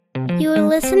You are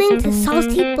listening to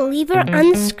Salty Believer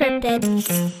Unscripted.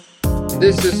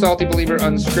 This is Salty Believer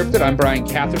Unscripted. I'm Brian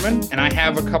Catherman, and I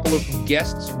have a couple of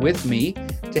guests with me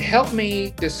to help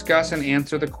me discuss and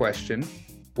answer the question,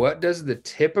 what does the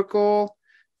typical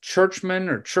churchman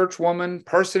or churchwoman,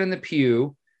 person in the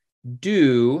pew,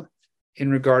 do in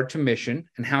regard to mission,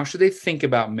 and how should they think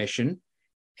about mission?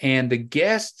 And the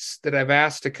guests that I've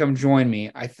asked to come join me,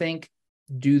 I think,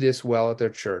 do this well at their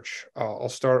church. I'll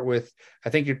start with, I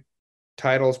think your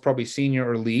title is probably senior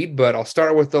or lead, but I'll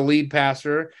start with the lead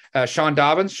pastor, Sean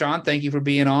Dobbins. Sean, thank you for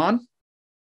being on.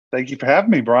 Thank you for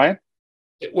having me, Brian.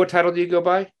 What title do you go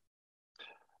by?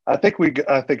 I think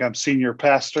I'm senior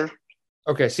pastor.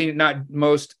 Okay, senior, not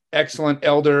most excellent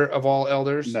elder of all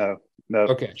elders. No.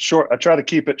 Okay, short. I try to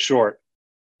keep it short.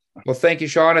 Well, thank you,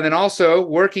 Sean. And then also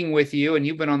working with you, and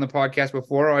you've been on the podcast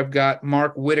before, I've got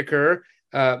Mark Whitaker.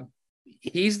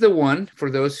 He's the one,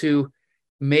 for those who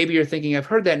maybe you're thinking, I've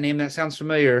heard that name, that sounds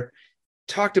familiar,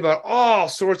 talked about all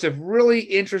sorts of really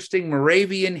interesting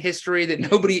Moravian history that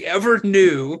nobody ever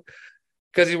knew,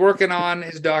 because he's working on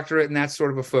his doctorate, and that's sort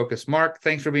of a focus. Mark,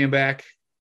 thanks for being back.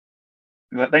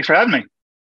 Thanks for having me.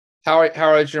 How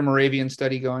is your Moravian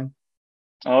study going?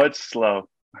 Oh, it's slow.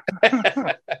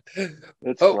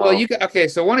 Okay,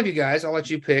 so one of you guys, I'll let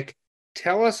you pick.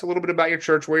 Tell us a little bit about your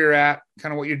church, where you're at,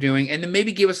 kind of what you're doing, and then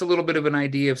maybe give us a little bit of an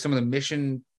idea of some of the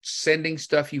mission sending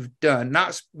stuff you've done,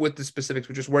 not with the specifics,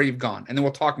 but just where you've gone. And then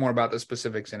we'll talk more about the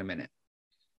specifics in a minute.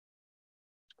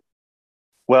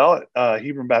 Well,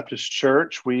 Hebron Baptist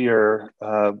Church, we've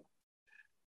got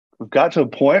to a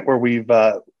point where we've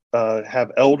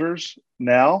have elders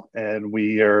now, and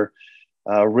we are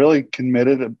really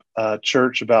committed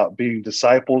church about being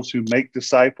disciples who make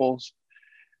disciples.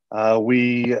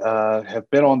 We have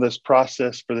been on this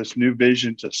process for this new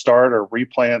vision to start or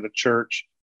replant a church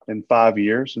in 5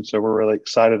 years. And so we're really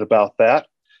excited about that.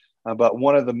 But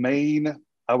one of the main,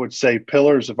 I would say,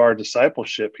 pillars of our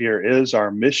discipleship here is our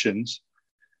missions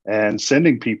and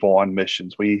sending people on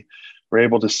missions. We were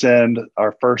able to send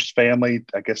our first family,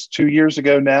 I guess, 2 years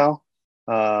ago now,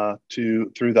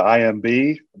 through the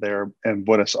IMB there in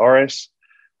Buenos Aires,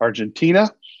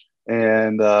 Argentina.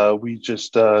 And we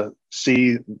just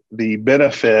see the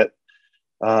benefit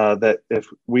that if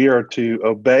we are to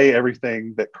obey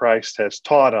everything that Christ has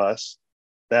taught us,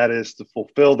 that is to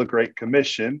fulfill the Great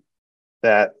Commission,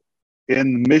 that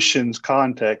in the missions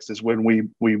context is when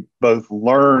we both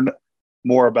learn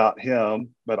more about him,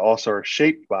 but also are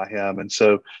shaped by him. And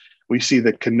so we see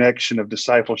the connection of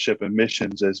discipleship and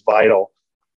missions as vital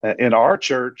in our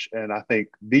church, and I think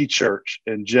the church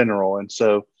in general. And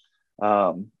so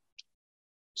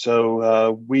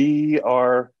we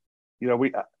are,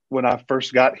 when I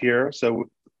first got here, so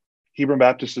Hebron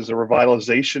Baptist is a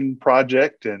revitalization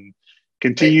project and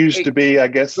continues to be, I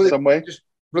guess, really, some way. Just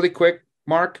really quick,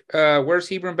 Mark, where's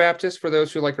Hebron Baptist for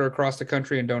those who are across the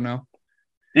country and don't know?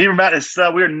 Hebron Baptist,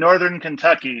 we're in northern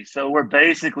Kentucky, so we're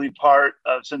basically part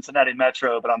of Cincinnati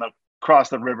Metro, but across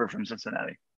the river from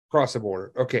Cincinnati. Across the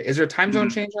border. Okay. Is there a time zone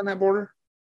change on that border?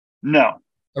 No.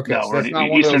 Okay. No, So we're that's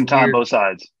not Eastern time, both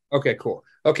sides. Okay, cool.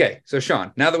 Okay. So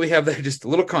Sean, now that we have that, just a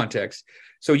little context.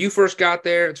 So you first got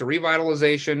there, it's a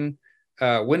revitalization.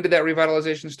 When did that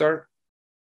revitalization start?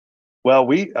 Well,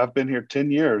 I've been here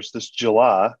 10 years this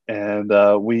July, and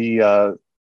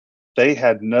they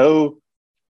had no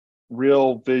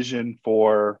real vision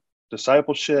for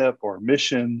discipleship or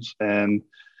missions. And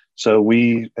so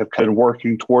we have kind of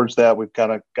working towards that. We've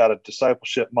kind of got a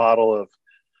discipleship model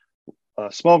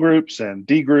of small groups and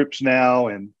D groups now,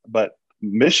 but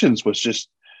missions was just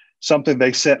something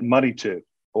they sent money to,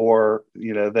 or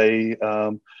they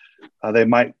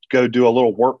might go do a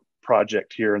little work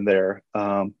project here and there,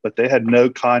 but they had no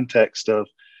context of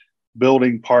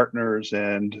building partners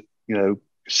and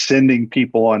sending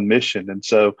people on mission. And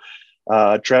so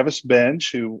Travis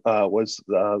Bench, who was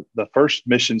the first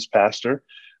missions pastor,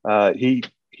 he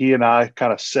and I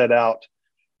kind of set out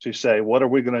to say, what are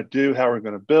we going to do? How are we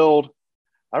going to build?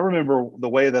 I remember the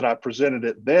way that I presented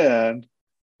it then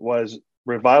was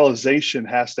revitalization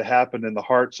has to happen in the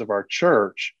hearts of our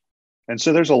church. And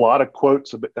so there's a lot of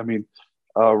quotes.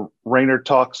 Rainer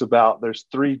talks about there's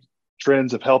 3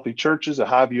 trends of healthy churches: a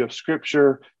high view of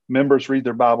scripture, members read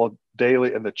their Bible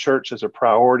daily, and the church as a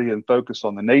priority and focus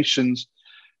on the nations.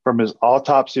 From his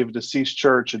autopsy of a deceased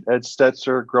church, and Ed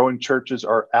Stetzer, growing churches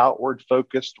are outward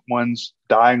focused ones,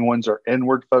 dying ones are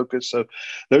inward focused. So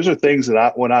those are things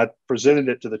that when I presented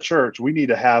it to the church, we need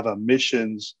to have a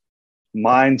missions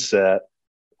mindset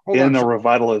in a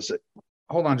revitalization.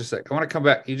 Hold on just a sec. I want to come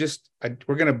back.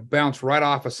 We're going to bounce right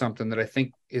off of something that I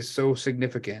think is so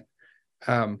significant.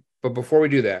 But before we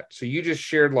do that, so you just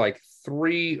shared like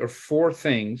 3 or 4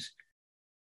 things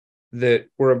that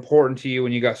were important to you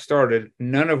when you got started,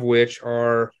 none of which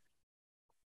are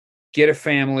get a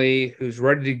family who's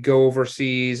ready to go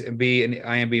overseas and be an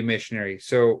IMB missionary.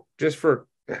 So just for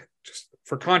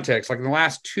context, like in the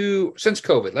last 2, since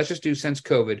COVID, let's just do since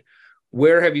COVID,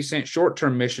 where have you sent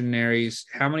short-term missionaries?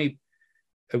 How many,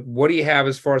 what do you have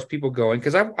as far as people going?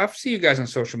 Because I've seen you guys on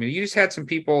social media. You just had some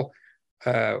people,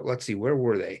 let's see, where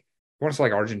were they? I want to say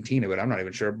like Argentina, but I'm not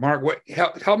even sure. Mark, what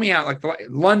help me out? Like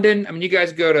London. I mean, you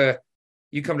guys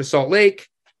you come to Salt Lake.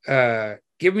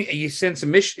 You send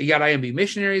some mission. You got IMB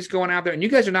missionaries going out there, and you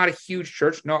guys are not a huge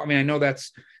church. No, I mean I know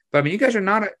that's, but I mean you guys are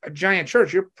not a giant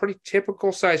church. You're a pretty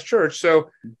typical sized church.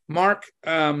 So, Mark,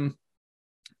 since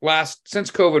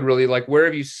COVID, really, like where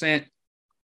have you sent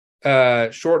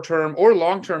short term or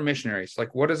long term missionaries?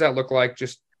 Like what does that look like?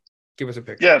 Just give us a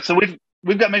picture. Yeah, so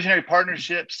we've got missionary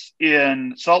partnerships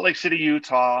in Salt Lake City,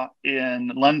 Utah,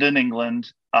 in London,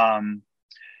 England,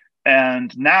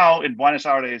 and now in Buenos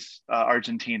Aires,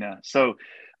 Argentina. So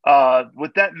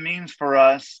what that means for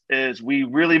us is we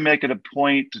really make it a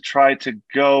point to try to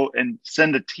go and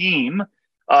send a team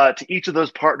to each of those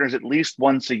partners at least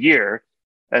once a year.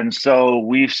 And so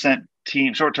we've sent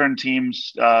short-term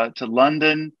teams to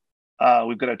London.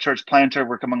 We've got a church planter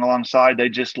we're coming alongside. They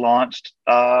just launched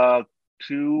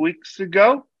 2 weeks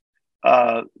ago,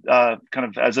 kind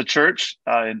of as a church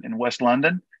in West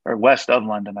London, or west of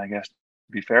London, I guess, to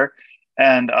be fair.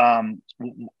 And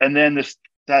then this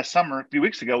summer, a few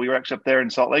weeks ago, we were actually up there in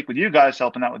Salt Lake with you guys,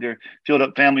 helping out with your Field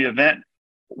Up family event.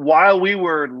 While we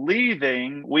were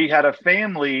leaving, we had a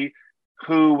family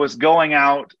who was going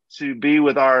out to be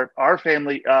with our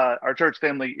family, our church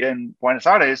family in Buenos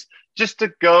Aires, just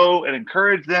to go and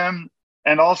encourage them,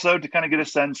 and also to kind of get a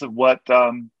sense of what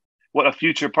a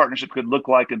future partnership could look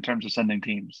like in terms of sending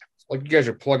teams. Like you guys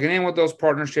are plugging in with those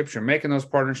partnerships, you're making those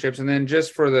partnerships, and then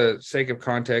just for the sake of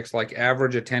context, like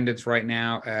average attendance right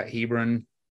now at Hebron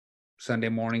Sunday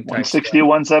morning, 160 to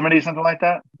 170, something like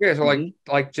that. Yeah, so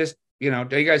like just do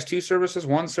you guys 2 services,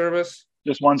 1 service?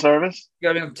 Just 1 service.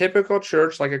 Yeah, I mean, a typical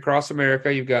church like across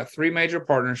America, you've got 3 major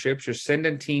partnerships. You're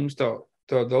sending teams to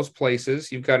those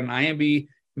places. You've got an IMB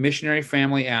missionary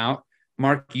family out.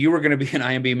 Mark, you were going to be an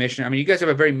IMB missionary. I mean, you guys have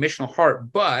a very missional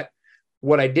heart, but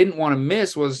what I didn't want to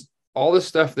miss was all the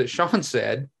stuff that Sean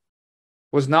said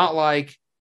was not like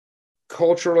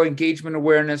cultural engagement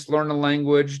awareness, learn the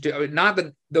language. Not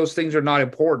that those things are not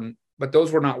important, but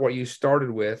those were not what you started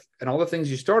with. And all the things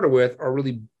you started with are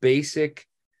really basic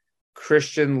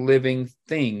Christian living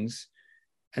things.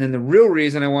 And then the real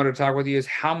reason I wanted to talk with you is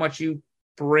how much you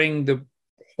bring the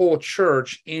whole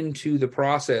church into the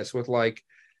process with like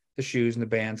the shoes and the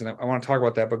bands. And I want to talk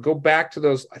about that, but go back to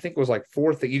those. I think it was like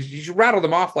 4 things. You rattle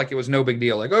them off like it was no big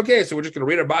deal. Like, okay, so we're just going to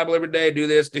read our Bible every day, do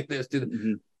this, do this, do that.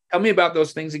 Mm-hmm. Tell me about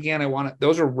those things again.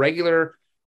 Those are regular,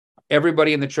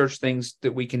 everybody in the church things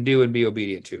that we can do and be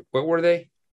obedient to. What were they?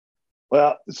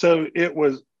 Well, so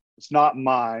it's not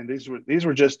mine. These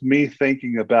were just me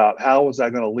thinking about how was I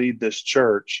going to lead this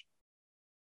church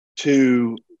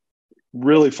to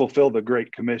really fulfill the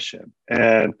Great Commission.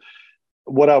 And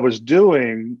what I was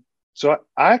doing, so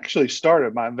I actually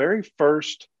started my very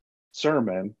first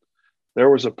sermon. There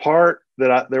was a part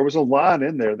there was a line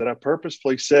in there that I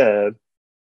purposefully said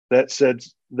that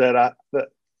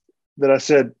I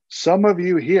said, some of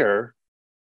you here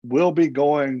will be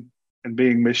going and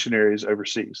being missionaries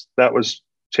overseas. That was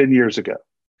 10 years ago.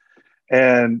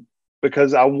 And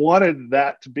because I wanted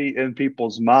that to be in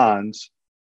people's minds,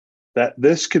 that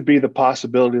this could be the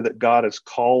possibility that God has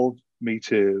called me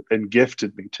to and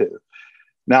gifted me to.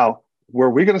 Now, were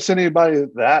we going to send anybody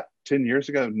that 10 years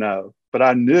ago? No. But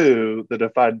I knew that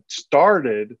if I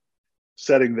started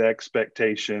setting the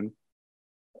expectation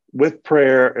with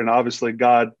prayer and obviously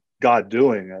God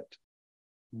doing it,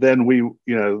 then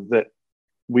that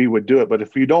we would do it. But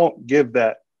if you don't give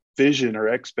that vision or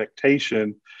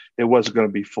expectation, it wasn't going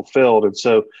to be fulfilled. And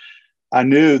so I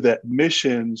knew that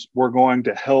missions were going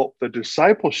to help the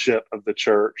discipleship of the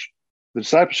church. The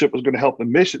discipleship was going to help the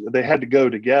mission. They had to go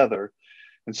together.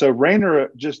 And so Rainer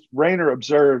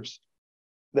observes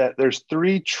that there's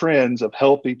 3 trends of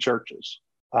healthy churches: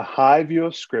 a high view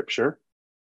of Scripture,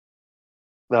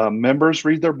 the members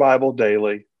read their Bible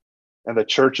daily, and the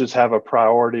churches have a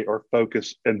priority or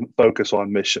focus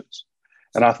on missions.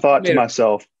 And I thought to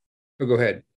myself, go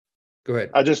ahead.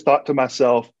 I just thought to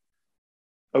myself,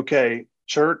 okay,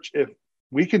 church, if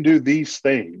we can do these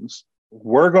things,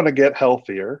 we're going to get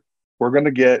healthier. We're going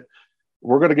to get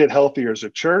healthier as a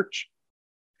church.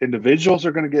 Individuals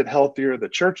are going to get healthier. The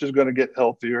church is going to get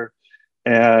healthier.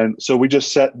 And so we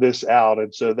just set this out.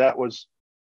 And so that was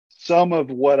some of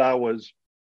what I was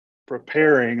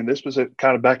preparing, and this was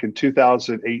kind of back in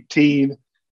 2018.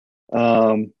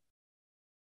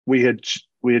 We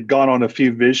had gone on a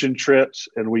few vision trips,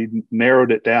 and we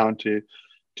narrowed it down to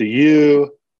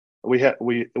you. We had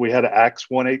an Acts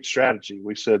 1:8 strategy.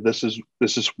 We said this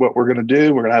is what we're going to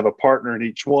do. We're going to have a partner in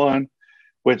each one,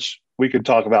 which we could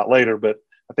talk about later, but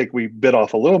I think we bit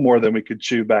off a little more than we could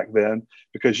chew back then,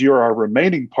 because you're our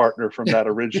remaining partner from that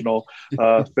original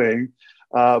thing.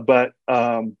 But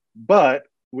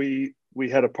we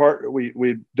had a part.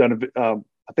 We'd done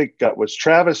I think that was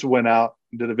Travis went out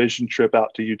and did a vision trip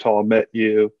out to Utah and met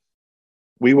you.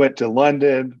 We went to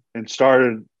London and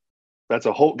started. It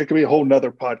could be a whole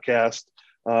nother podcast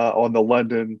on the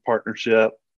London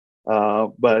partnership.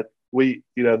 But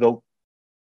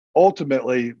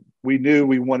ultimately we knew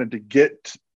we wanted to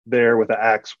get there with the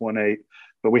Acts 1:8,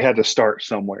 but we had to start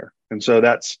somewhere. And so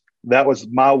that was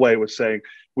my way of saying,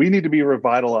 we need to be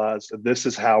revitalized, and this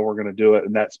is how we're going to do it.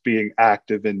 And that's being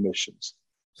active in missions.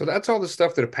 So that's all the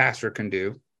stuff that a pastor can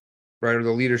do, right? Or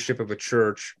the leadership of a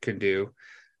church can do.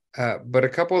 But a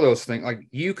couple of those things, like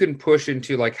you can push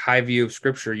into like high view of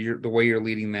scripture, the way you're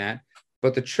leading that,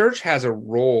 but the church has a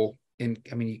role in,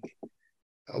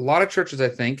 a lot of churches, I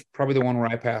think, probably the one where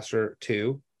I pastor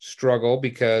too, struggle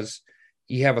because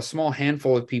you have a small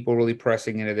handful of people really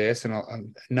pressing into this and a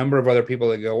number of other people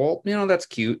that go, well, that's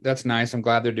cute. That's nice. I'm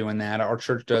glad they're doing that. Our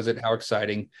church does it. How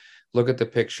exciting. Look at the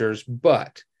pictures.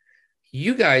 But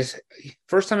you guys,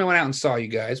 first time I went out and saw you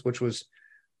guys, which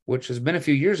has been a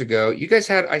few years ago, you guys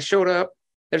I showed up,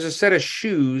 there's a set of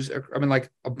shoes, like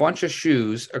a bunch of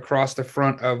shoes across the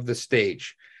front of the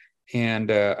stage.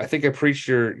 And I think I preached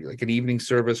an evening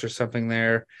service or something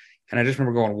there. And I just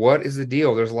remember going, what is the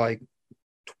deal? There's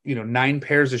 9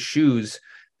 pairs of shoes.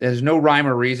 There's no rhyme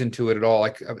or reason to it at all.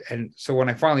 And so when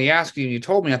I finally asked you and you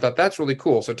told me, I thought that's really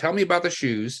cool. So tell me about the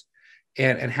shoes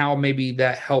and how maybe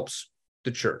that helps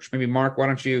the church. Maybe Mark, why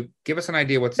don't you give us an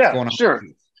idea what's going on? Sure.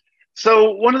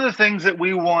 So one of the things that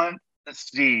we want to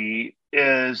see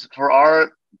is for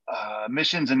our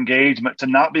missions engagement to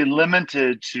not be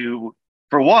limited to,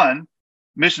 for one,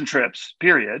 mission trips,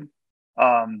 period,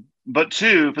 but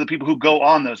two, for the people who go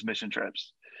on those mission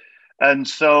trips. And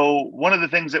so one of the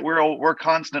things that we're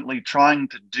constantly trying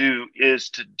to do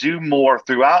is to do more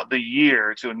throughout the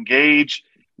year to engage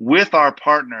with our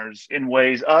partners in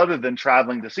ways other than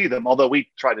traveling to see them, although we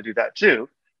try to do that too.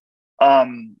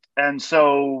 And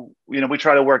so, we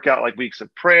try to work out like weeks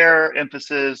of prayer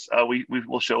emphasis. We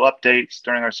will show updates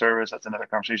during our service. That's another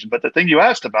conversation. But the thing you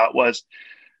asked about was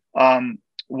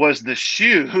the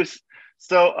shoes.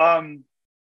 So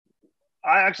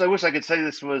I wish I could say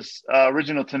this was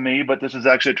original to me, but this is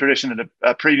actually a tradition at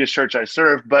a previous church I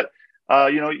served. But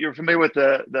you're familiar with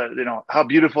the how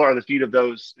beautiful are the feet of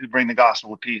those who bring the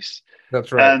gospel of peace.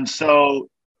 That's right. And so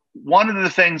one of the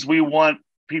things we want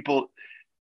people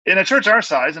in a church our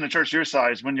size, in a church your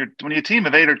size, when your team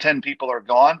of 8 or 10 people are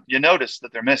gone, you notice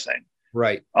that they're missing.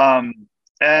 Right.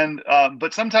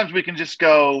 But sometimes we can just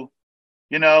go,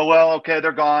 well, okay,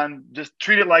 they're gone. Just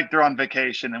treat it like they're on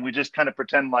vacation, and we just kind of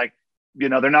pretend like,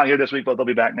 they're not here this week, but they'll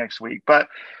be back next week. But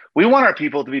we want our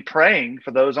people to be praying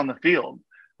for those on the field.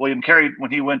 William Carey,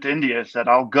 when he went to India, said,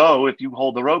 "I'll go if you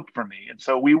hold the rope for me." And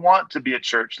so we want to be a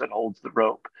church that holds the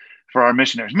rope for our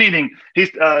missionaries. Meaning,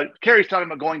 Carey's talking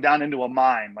about going down into a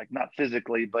mine, like not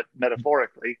physically, but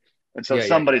metaphorically. And so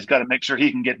somebody's got to make sure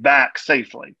he can get back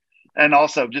safely, and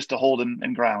also just to hold him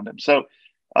and ground him. So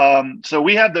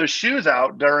we have those shoes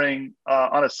out during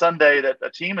on a Sunday that a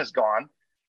team is gone,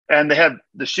 and they have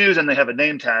the shoes and they have a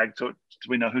name tag, so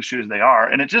we know whose shoes they are.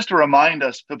 And it's just to remind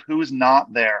us of who's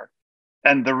not there.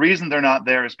 And the reason they're not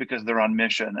there is because they're on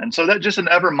mission. And so that just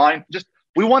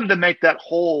we wanted to make that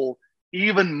whole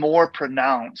even more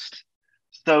pronounced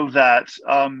so that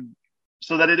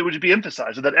it would be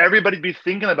emphasized, so that everybody'd be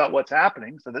thinking about what's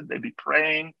happening, so that they'd be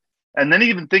praying, and then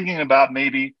even thinking about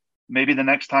maybe the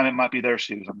next time it might be their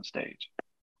shoes on the stage.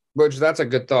 Which that's a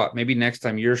good thought. Maybe next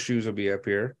time your shoes will be up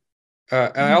here.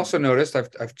 I also noticed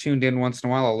I've tuned in once in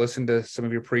a while. I'll listen to some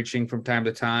of your preaching from time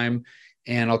to time,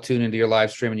 and I'll tune into your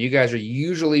live stream. And you guys are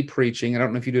usually preaching. I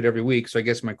don't know if you do it every week. So I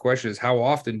guess my question is, how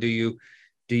often do you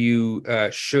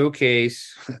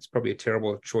showcase? That's probably a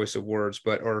terrible choice of words,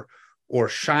 but or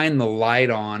shine the light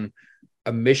on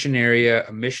a mission area,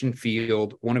 a mission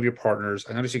field, one of your partners.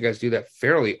 I notice you guys do that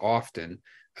fairly often,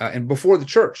 and before the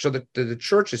church, so that the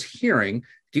church is hearing.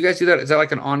 Do you guys do that? Is that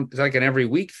like an every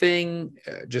week thing,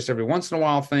 just every once in a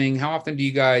while thing? How often do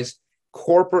you guys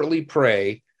corporately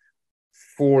pray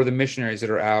for the missionaries that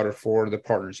are out or for the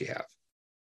partners you have?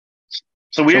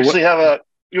 So we actually have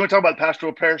you want to talk about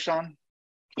pastoral prayer, Sean?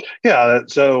 Yeah.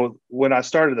 So when I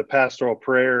started the pastoral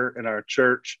prayer in our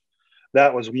church,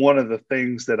 that was one of the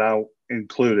things that I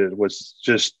included, was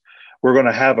just, we're going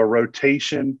to have a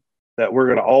rotation that we're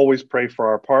going to always pray for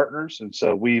our partners. And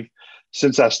so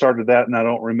since I started that, and I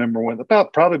don't remember when,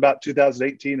 probably about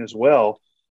 2018 as well,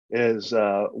 is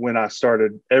when I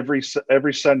started every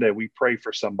Sunday we pray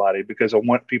for somebody, because I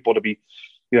want people to be,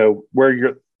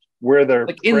 where their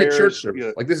like prayers, in the church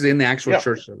service. Like this is in the actual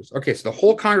church service. Okay, so the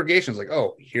whole congregation is like,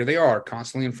 oh, here they are,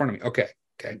 constantly in front of me. Okay,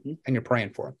 mm-hmm. And you're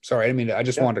praying for them. Sorry, I didn't mean to. I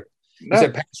just wanted to. You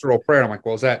said pastoral prayer. I'm like,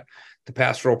 well, is that the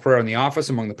pastoral prayer in the office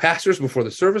among the pastors before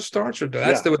the service starts, or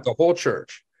that's with the whole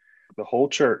church? The whole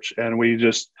church, and we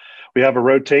have a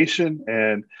rotation,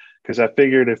 and because I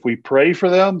figured if we pray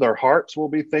for them, their hearts will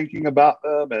be thinking about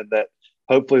them, and that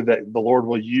hopefully that the Lord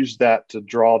will use that to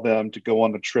draw them to go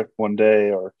on a trip one day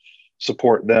or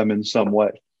support them in some way.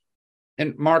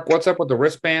 And Mark, what's up with the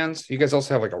wristbands? You guys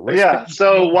also have like a wristband? Yeah.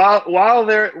 So while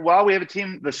we have a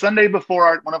team, the Sunday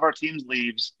before one of our teams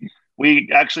leaves, we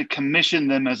actually commission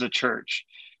them as a church.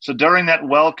 So during that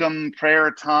welcome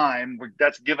prayer time,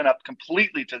 that's given up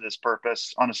completely to this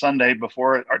purpose on a Sunday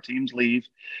before our teams leave,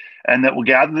 and that we'll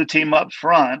gather the team up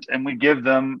front and we give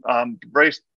them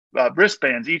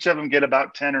wristbands. Each of them get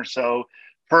about 10 or so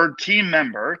per team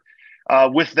member,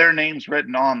 with their names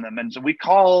written on them. And so we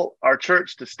call our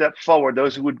church to step forward,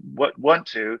 those who would want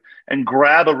to, and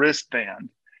grab a wristband.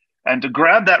 And to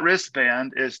grab that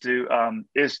wristband is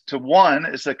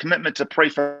a commitment to pray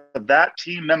for that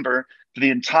team member for the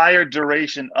entire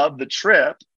duration of the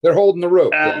trip. They're holding the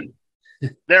rope.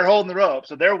 They're holding the rope.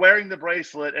 So they're wearing the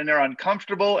bracelet, and they're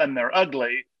uncomfortable and they're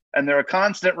ugly, and they're a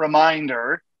constant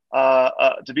reminder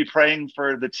to be praying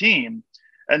for the team.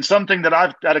 And something that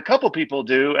I've had a couple people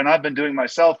do, and I've been doing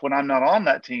myself when I'm not on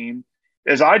that team,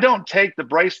 is I don't take the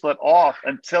bracelet off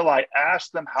until I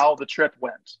ask them how the trip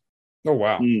went. Oh,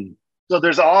 wow. So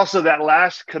there's also that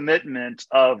last commitment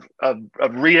of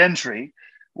reentry,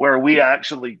 where we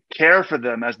actually care for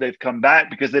them as they've come back,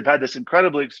 because they've had this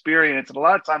incredible experience. And a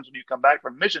lot of times when you come back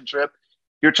from a mission trip,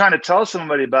 you're trying to tell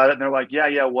somebody about it, and they're like,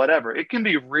 yeah, whatever. It can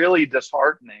be really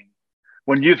disheartening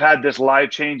when you've had this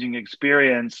life-changing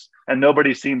experience and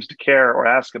nobody seems to care or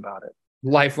ask about it.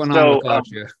 Life went on without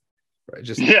you. Right,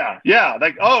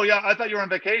 like, oh yeah, I thought you were on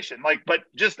vacation. Like, but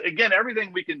just again,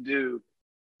 everything we can do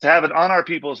to have it on our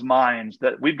people's minds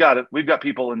that we've got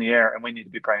people in the air and we need to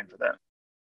be praying for them.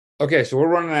 Okay, so we're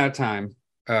running out of time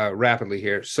rapidly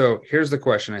here. So here's the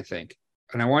question, I think,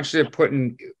 and I want you to put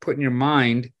in your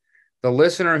mind the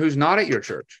listener who's not at your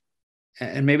church.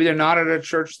 And maybe they're not at a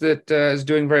church that is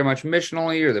doing very much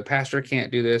missionally, or the pastor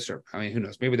can't do this, or I mean, who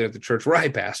knows? Maybe they're at the church where I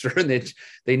pastor, and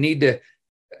they need to.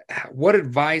 What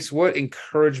advice, what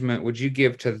encouragement would you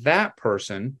give to that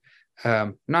person,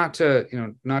 not to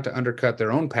undercut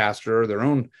their own pastor or their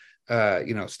own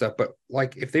stuff, but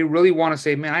like if they really want to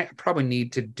say, man, I probably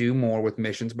need to do more with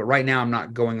missions, but right now I'm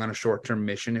not going on a short-term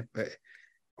mission,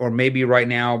 or maybe right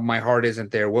now my heart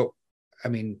isn't there.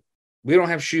 We don't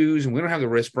have shoes and we don't have the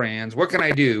wristbands. What can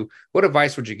I do? What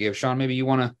advice would you give, Sean? Maybe you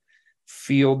want to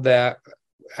field that.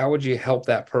 How would you help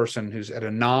that person who's at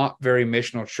a not very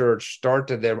missional church start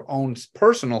to their own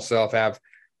personal self have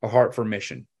a heart for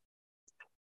mission?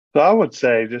 So I would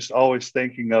say, just always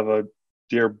thinking of a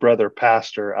dear brother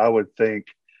pastor, I would think,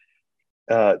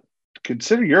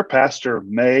 consider your pastor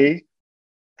may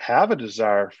have a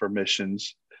desire for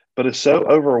missions, but is so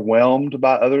overwhelmed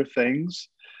by other things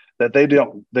that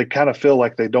they kind of feel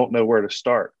like they don't know where to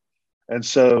start. And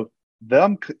so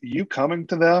you coming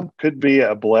to them could be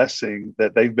a blessing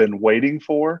that they've been waiting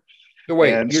for. So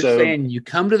wait, you're saying you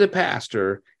come to the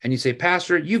pastor and you say,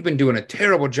 Pastor, you've been doing a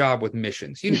terrible job with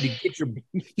missions. You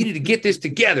need to get this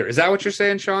together. Is that what you're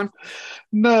saying, Sean?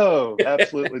 No,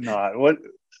 absolutely not.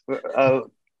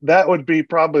 That would be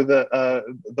probably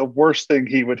the worst thing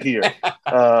he would hear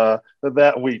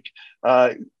that week.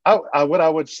 What I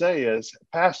would say is,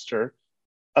 Pastor,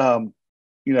 how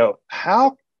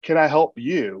can I help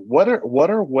you? What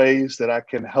are ways that I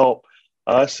can help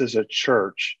us as a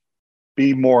church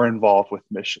be more involved with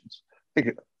missions?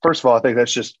 First of all, I think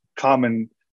that's just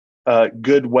common,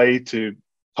 good way to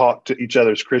talk to each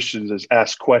other as Christians, is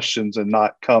ask questions and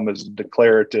not come as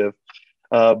declarative.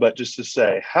 But just to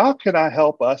say, how can I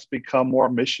help us become more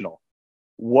missional?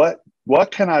 What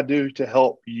can I do to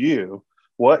help you?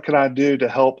 What can I do to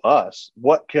help us?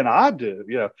 What can I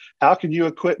do? How can you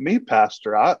equip me,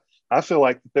 Pastor? I feel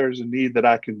like there's a need that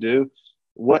I can do.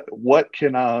 How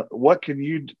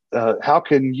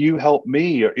can you help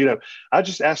me? Or, I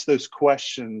just ask those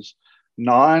questions,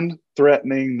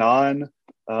 non-threatening,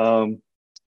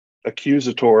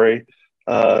 accusatory,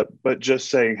 but just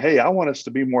saying, hey, I want us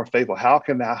to be more faithful. How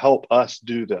can I help us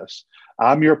do this?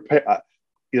 I'm your,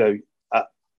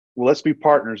 well, let's be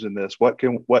partners in this. What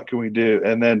can we do?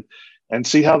 And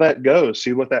see how that goes.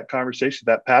 See what that conversation,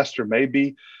 that pastor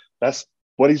maybe that's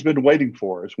what he's been waiting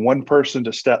for, is one person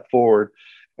to step forward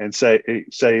and say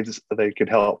they can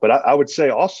help. But I would say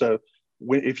also,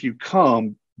 if you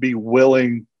come, be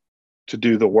willing to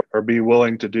do the work, or be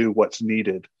willing to do what's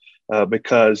needed,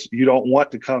 because you don't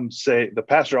want to come say, the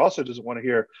pastor also doesn't want to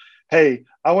hear, hey,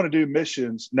 I want to do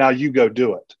missions. Now you go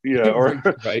do it, or,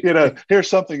 right. Here's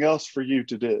something else for you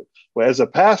to do. Well, as a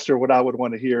pastor, what I would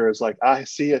want to hear is like, I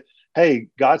see it. Hey,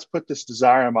 God's put this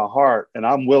desire in my heart, and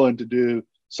I'm willing to do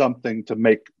something to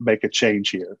make a change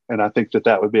here. And I think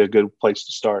that would be a good place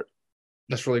to start.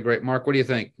 That's really great. Mark, what do you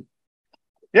think?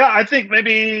 Yeah, I think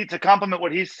maybe to complement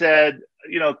what he said,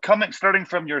 starting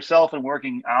from yourself and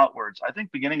working outwards. I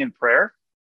think beginning in prayer.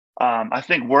 I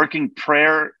think working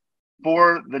prayer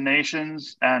for the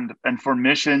nations and for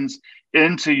missions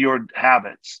into your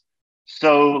habits.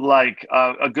 So like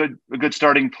a good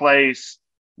starting place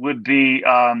would be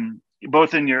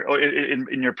both in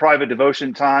your private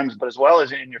devotion times, but as well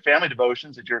as in your family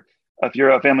devotions. If you're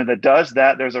a family that does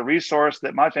that, there's a resource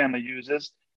that my family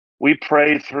uses. We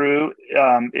pray through.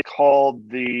 It's called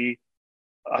the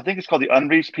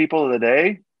Unreached People of the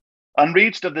Day,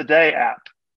 Unreached of the Day app.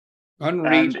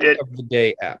 Unreached of the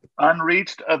Day app.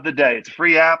 Unreached of the Day. It's a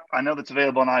free app. I know that's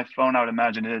available on iPhone. I would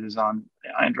imagine it is on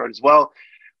Android as well.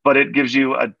 But it gives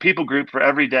you a people group for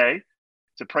every day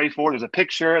to pray for. There's a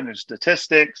picture and there's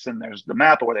statistics and there's the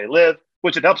map of where they live,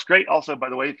 which it helps great. Also, by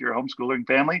the way, if you're a homeschooling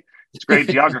family, it's a great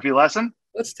geography lesson.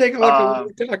 Let's take a look at what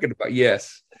we're talking about.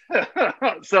 Yes.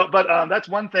 But that's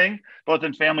one thing, both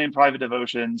in family and private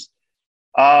devotions.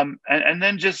 And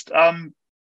then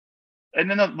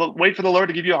wait for the Lord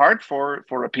to give you a heart for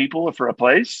a people or for a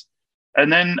place.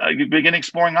 And then you begin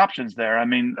exploring options there. I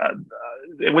mean,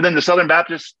 within the Southern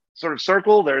Baptist sort of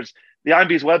circle, there's the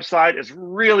IMB's website is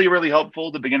really, really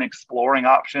helpful to begin exploring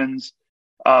options,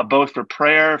 both for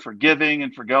prayer, for giving,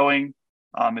 and for going.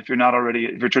 If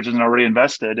your church isn't already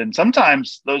invested. And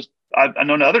sometimes I've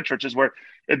known other churches where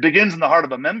it begins in the heart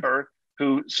of a member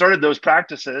who started those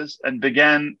practices and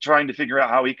began trying to figure out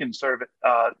how he can serve it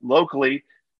locally,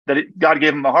 God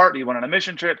gave him a heart. He went on a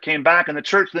mission trip, came back, and the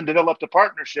church then developed a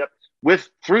partnership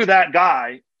through that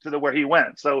guy to where he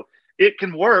went. So it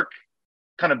can work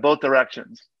kind of both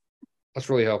directions. That's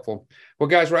really helpful. Well,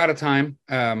 guys, we're out of time.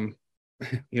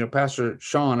 Pastor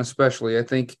Sean, especially, I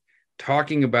think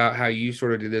talking about how you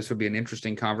sort of do this would be an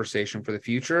interesting conversation for the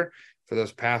future. For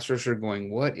those pastors who are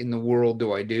going, what in the world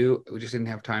do I do? We just didn't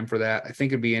have time for that. I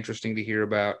think it'd be interesting to hear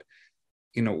about,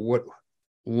 what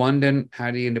London,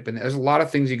 how do you end up in there? There's a lot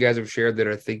of things you guys have shared that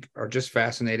I think are just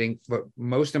fascinating. But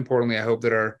most importantly, I hope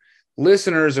that our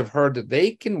listeners have heard that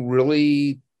they can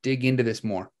really dig into this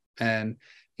more. And,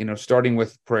 starting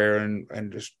with prayer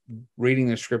and just reading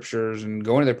the scriptures and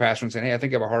going to their pastor and saying, hey, I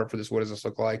think I have a heart for this. What does this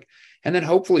look like? And then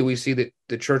hopefully we see that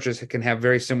the churches can have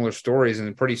very similar stories. And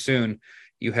then pretty soon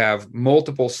you have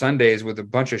multiple Sundays with a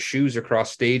bunch of shoes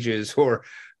across stages, or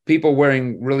people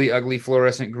wearing really ugly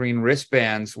fluorescent green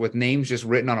wristbands with names just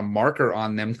written on a marker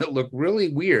on them that look really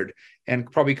weird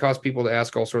and probably cause people to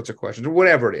ask all sorts of questions or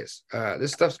whatever it is.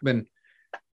 This stuff's been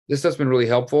really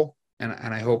helpful.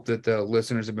 And I hope that the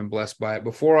listeners have been blessed by it.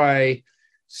 Before I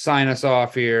sign us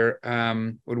off here,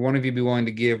 would one of you be willing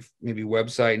to give maybe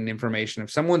website and information?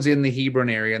 If someone's in the Hebron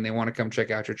area and they want to come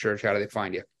check out your church, how do they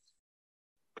find you?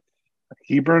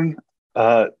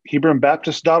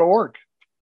 HebronBaptist.org.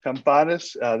 Come find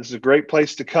us. This is a great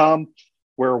place to come.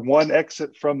 We're one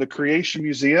exit from the Creation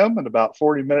Museum and about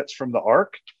 40 minutes from the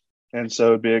Ark. And so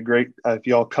it'd be a great, if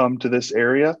y'all come to this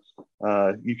area,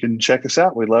 you can check us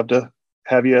out. We'd love to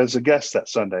have you as a guest that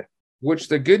Sunday. Which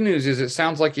the good news is, it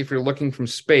sounds like if you're looking from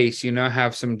space, you now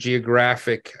have some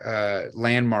geographic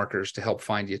landmarkers to help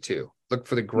find you too. Look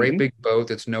for the great big boat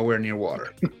that's nowhere near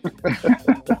water.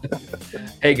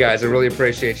 Hey guys, I really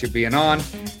appreciate you being on.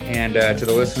 And to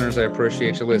the listeners, I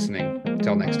appreciate you listening.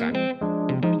 Until next time.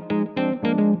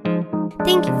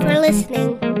 Thank you for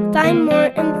listening. Find more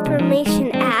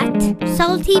information at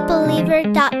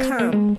saltybeliever.com.